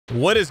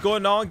What is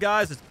going on,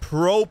 guys? It's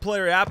Pro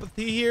Player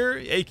Apathy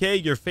here, aka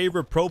your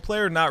favorite pro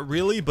player. Not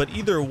really, but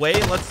either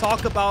way, let's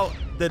talk about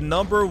the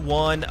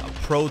 #1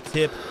 pro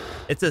tip.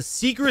 It's a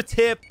secret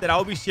tip that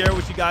I'll be sharing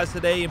with you guys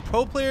today, and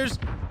pro players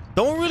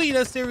don't really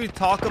necessarily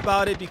talk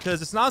about it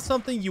because it's not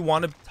something you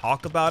want to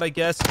talk about, I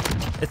guess.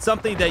 It's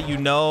something that you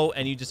know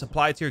and you just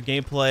apply to your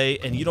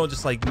gameplay, and you don't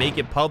just like make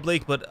it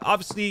public. But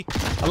obviously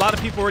a lot of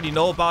people already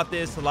know about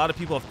this. A lot of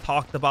people have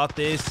talked about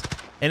this,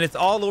 and it's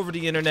all over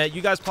the internet.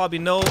 You guys probably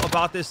know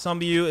about this. Some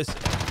of you,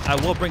 I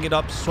will bring it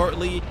up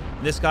shortly.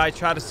 This guy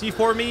tried to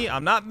C4 me.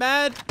 I'm not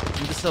mad,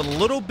 I'm just a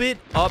little bit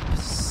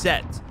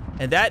upset.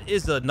 And that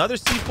is another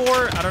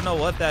C4. I don't know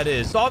what that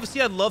is. So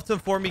obviously I'd love to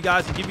inform you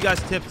guys and give you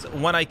guys tips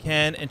when I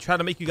can and try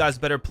to make you guys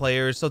better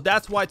players. So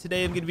that's why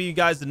today I'm going to give you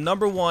guys the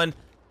 #1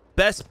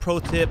 best pro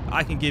tip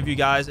I can give you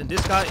guys. And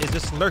this guy is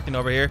just lurking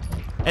over here.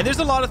 And there's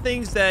a lot of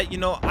things that, you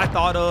know, I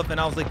thought of, and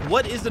I was like,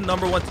 what is the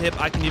 #1 tip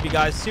I can give you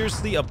guys?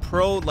 Seriously, a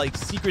pro like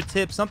secret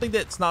tip, something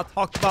that's not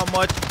talked about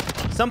much,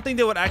 something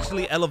that would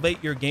actually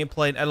elevate your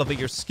gameplay and elevate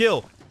your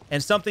skill,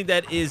 and something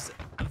that is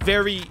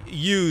very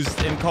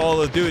used in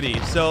Call of Duty.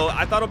 So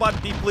I thought about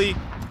it deeply,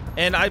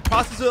 and I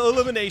processed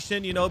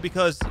elimination, you know,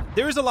 because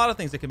there's a lot of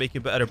things that can make you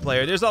a better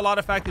player. There's a lot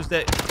of factors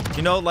that,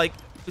 you know, like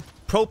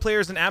pro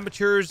players and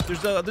amateurs,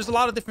 there's a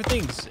lot of different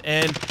things.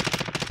 And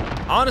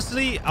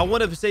honestly, I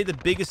want to say the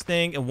biggest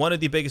thing, and one of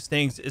the biggest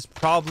things, is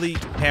probably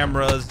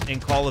cameras in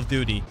Call of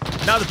Duty.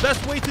 Now, the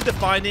best way to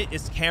define it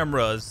is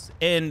cameras.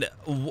 And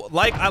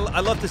like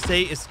I love to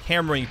say, is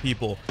cameraing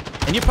people.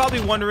 And you're probably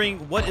wondering,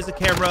 what is a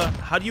camera?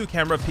 How do you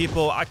camera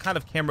people? I kind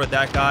of camera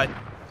that guy.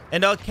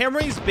 And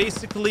cameraing is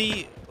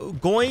basically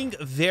going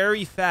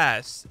very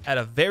fast, at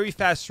a very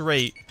fast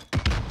rate,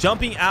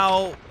 jumping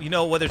out, you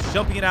know, whether it's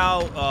jumping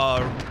out,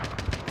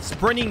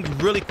 sprinting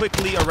really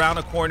quickly around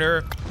a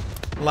corner.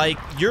 Like,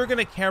 you're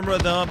gonna camera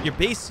them. You're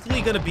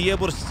basically gonna be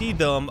able to see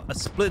them a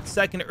split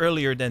second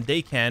earlier than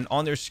they can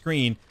on their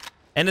screen.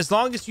 And as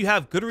long as you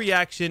have good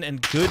reaction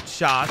and good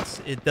shots,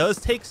 it does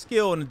take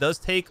skill and it does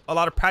take a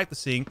lot of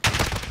practicing.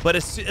 But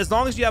as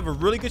long as you have a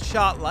really good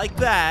shot like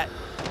that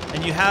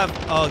and you have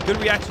a good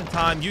reaction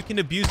time, you can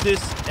abuse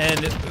this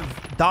and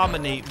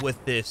dominate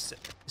with this.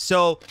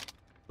 So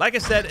like I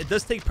said, it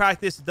does take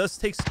practice. It does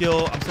take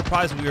skill. I'm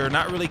surprised we are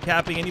not really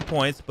capping any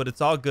points, but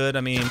it's all good.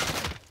 I mean,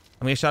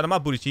 I'm gonna shot at my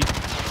booty cheek.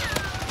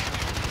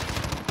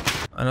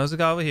 I know there's a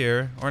guy over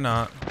here, or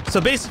not. So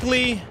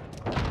basically,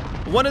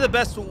 one of the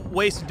best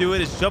ways to do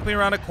it is jumping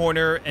around a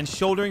corner and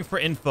shouldering for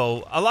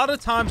info. A lot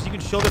of times you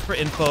can shoulder for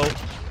info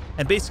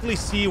and basically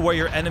see where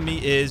your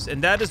enemy is,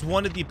 and that is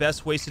one of the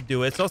best ways to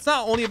do it. So it's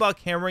not only about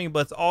cameraing, but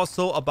it's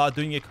also about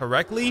doing it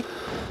correctly.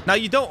 Now,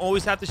 you don't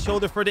always have to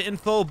shoulder for the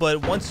info,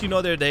 but once you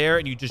know they're there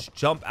and you just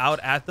jump out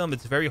at them,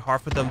 it's very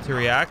hard for them to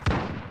react.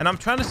 And I'm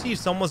trying to see if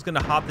someone's going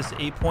to hop this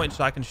A point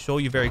so I can show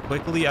you very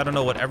quickly. I don't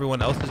know what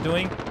everyone else is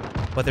doing,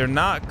 but they're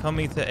not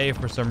coming to A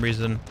for some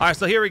reason. All right,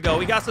 so here we go.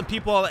 We got some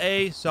people on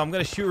A, so I'm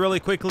going to shoot really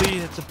quickly.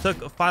 It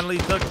finally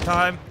took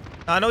time.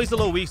 Now, I know he's a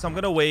little weak, so I'm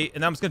going to wait,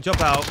 and I'm just going to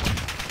jump out.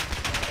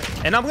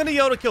 And I'm going to be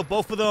able to kill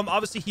both of them.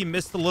 Obviously, he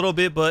missed a little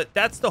bit, but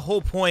that's the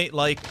whole point.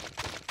 Like,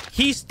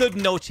 he stood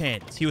no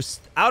chance. He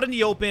was out in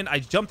the open. I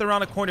jumped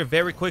around the corner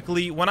very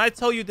quickly. When I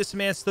tell you this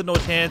man stood no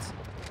chance,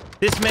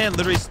 this man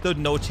literally stood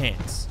no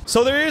chance.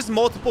 So there is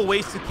multiple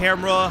ways to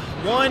camera.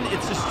 One,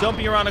 it's just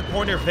jumping around a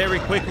corner very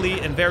quickly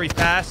and very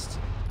fast.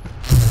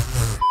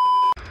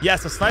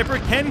 Yes, a sniper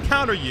can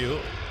counter you,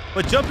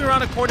 but jumping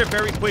around a corner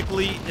very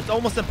quickly, it's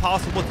almost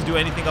impossible to do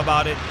anything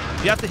about it.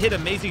 You have to hit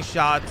amazing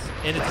shots,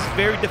 and it's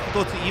very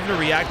difficult to even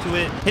react to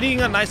it.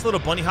 Hitting a nice little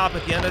bunny hop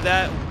at the end of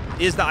that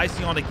is the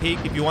icing on the cake.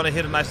 If you want to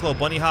hit a nice little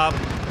bunny hop,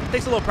 it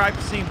takes a little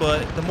practicing,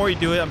 but the more you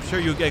do it, I'm sure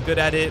you'll get good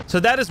at it. So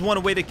that is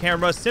one way to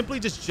camera, simply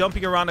just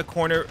jumping around a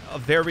corner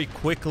very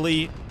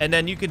quickly, and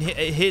then you can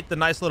hit the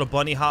nice little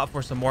bunny hop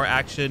for some more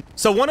action.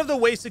 So one of the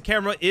ways to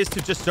camera is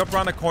to just jump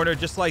around a corner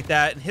just like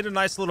that and hit a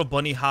nice little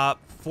bunny hop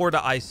for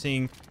the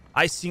icing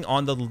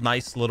on the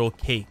nice little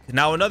cake.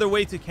 Now, another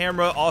way to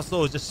camera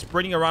also is just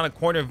sprinting around a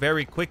corner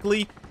very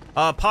quickly.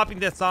 Popping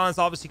that silence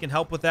obviously can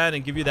help with that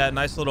and give you that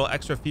nice little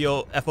extra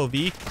feel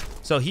FOV.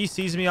 So he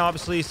sees me,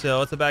 obviously,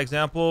 so it's a bad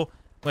example.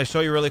 I'm going to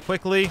show you really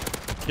quickly.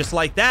 Just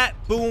like that.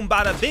 Boom,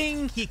 bada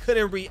bing. He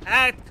couldn't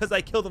react because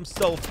I killed him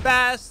so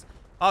fast.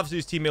 Obviously,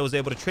 his teammate was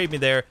able to trade me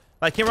there.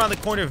 I came around the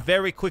corner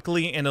very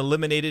quickly and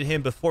eliminated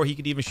him before he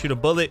could even shoot a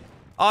bullet.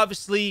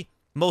 Obviously,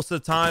 most of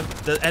the time,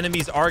 the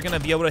enemies are going to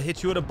be able to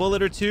hit you with a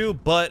bullet or two,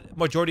 but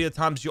majority of the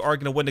times you are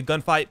going to win the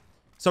gunfight.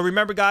 So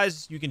remember,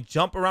 guys, you can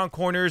jump around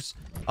corners.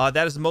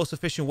 That is the most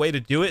efficient way to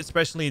do it,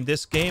 especially in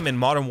this game in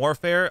Modern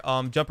Warfare.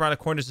 Jump around the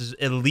corners is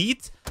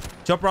elite.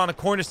 Jump around the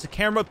corners to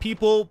camera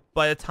people.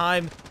 By the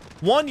time,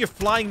 one, you're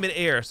flying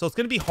midair, so it's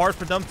going to be hard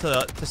for them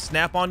to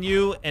snap on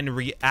you and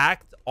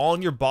react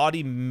on your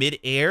body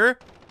midair.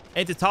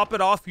 And to top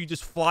it off, you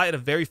just fly at a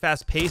very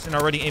fast pace and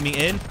already aiming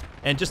in.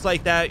 And just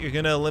like that, you're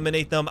going to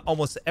eliminate them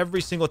almost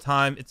every single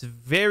time. It's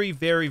very,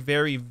 very,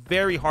 very,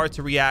 very hard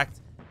to react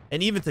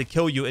and even to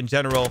kill you in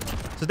general.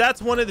 So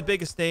that's one of the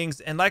biggest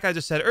things. And like I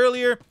just said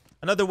earlier,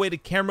 Another way to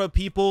camera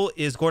people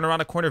is going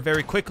around a corner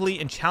very quickly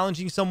and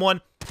challenging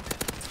someone.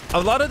 A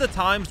lot of the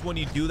times when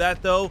you do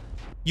that, though,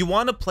 you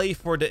want to play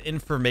for the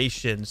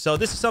information. So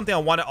this is something I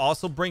want to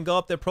also bring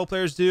up that pro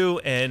players do,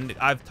 and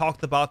I've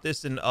talked about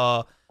this in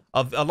a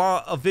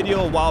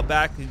video a while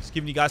back, just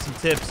giving you guys some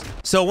tips.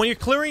 So when you're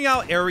clearing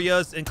out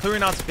areas and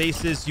clearing out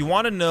spaces, you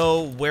want to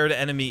know where the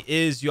enemy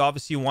is. You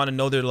obviously want to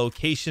know their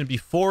location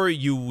before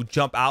you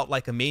jump out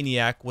like a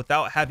maniac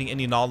without having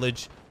any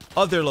knowledge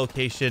of their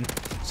location.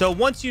 So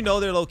once you know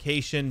their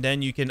location,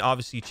 then you can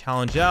obviously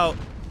challenge out.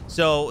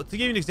 So to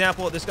give you an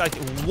example, this guy,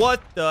 what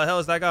the hell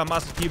is that guy on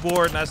mouse and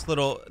keyboard? Nice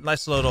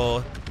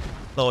little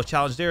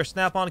challenge there.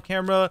 Snap on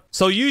camera.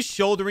 So use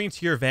shouldering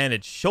to your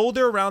advantage.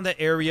 Shoulder around the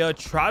area,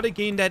 try to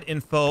gain that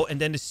info, and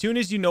then as soon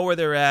as you know where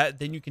they're at,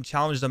 then you can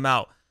challenge them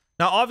out.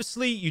 Now,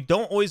 obviously, you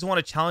don't always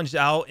want to challenge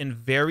out in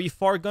very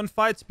far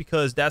gunfights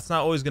because that's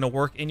not always going to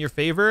work in your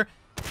favor.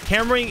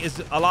 Cameraing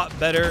is a lot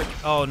better.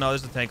 Oh no,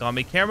 there's a tank on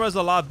me. Camera is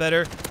a lot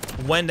better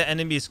when the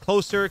enemy is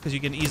closer because you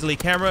can easily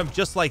camera him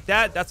just like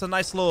that. That's a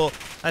nice little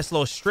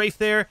strafe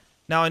there.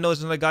 Now I know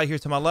there's another guy here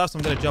to my left, so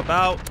I'm gonna jump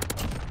out.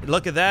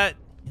 Look at that.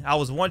 I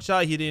was one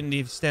shot. He didn't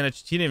even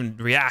he didn't even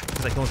react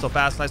because I killed him so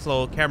fast. Nice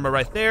little camera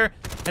right there.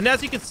 And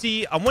as you can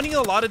see, I'm winning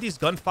a lot of these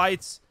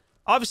gunfights.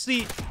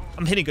 Obviously,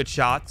 I'm hitting good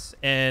shots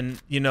and,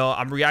 you know,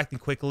 I'm reacting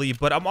quickly,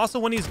 but I'm also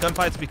winning these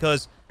gunfights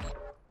because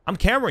I'm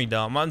cameraing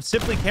them. I'm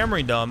simply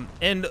cameraing them.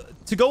 And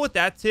to go with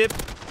that tip,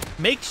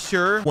 make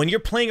sure when you're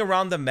playing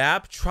around the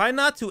map, try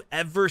not to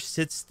ever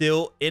sit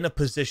still in a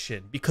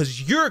position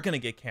because you're going to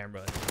get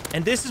cameraed.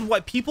 And this is why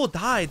people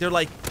die. They're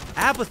like,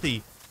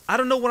 Apathy, I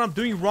don't know what I'm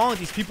doing wrong.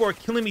 These people are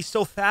killing me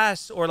so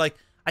fast, or like,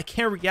 I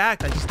can't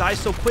react. I just die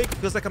so quick. It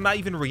feels like I'm not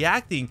even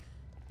reacting.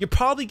 You're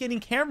probably getting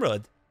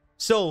cameraed.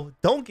 So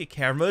don't get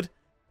cameraed.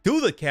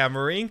 Do the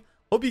cameraing.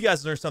 Hope you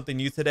guys learned something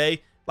new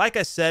today. Like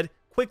I said,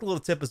 quick little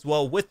tip as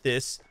well with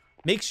this.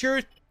 Make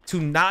sure to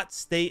not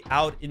stay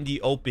out in the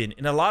open.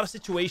 In a lot of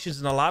situations,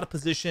 in a lot of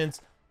positions,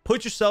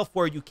 put yourself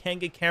where you can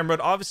get cameraed.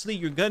 Obviously,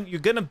 you're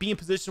gonna be in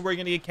positions where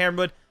you're gonna get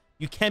cameraed.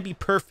 You can't be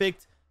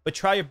perfect, but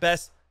try your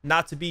best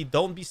not to be.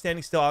 Don't be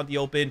standing still out in the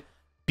open.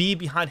 Be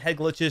behind head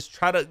glitches.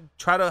 Try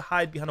to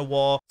hide behind a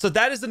wall. So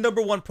that is the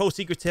 #1 pro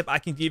secret tip I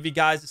can give you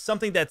guys. It's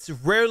something that's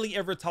rarely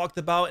ever talked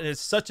about, and it's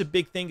such a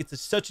big thing. It's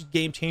such a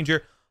game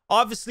changer.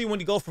 Obviously, when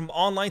you go from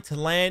online to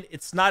LAN,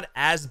 it's not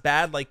as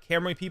bad. Like,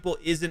 cameraing people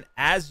isn't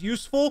as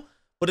useful,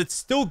 but it's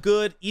still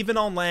good even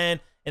on LAN,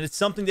 and it's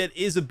something that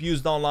is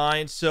abused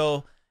online.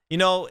 So, you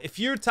know, if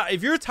you're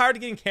tired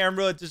of getting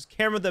camera, just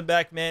camera them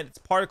back, man. It's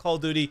part of Call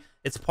of Duty.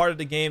 It's part of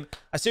the game.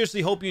 I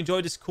seriously hope you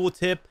enjoyed this cool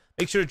tip.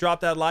 Make sure to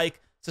drop that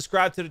like,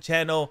 subscribe to the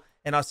channel,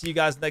 and I'll see you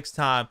guys next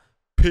time.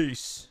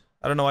 Peace.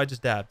 I don't know, I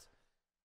just dabbed.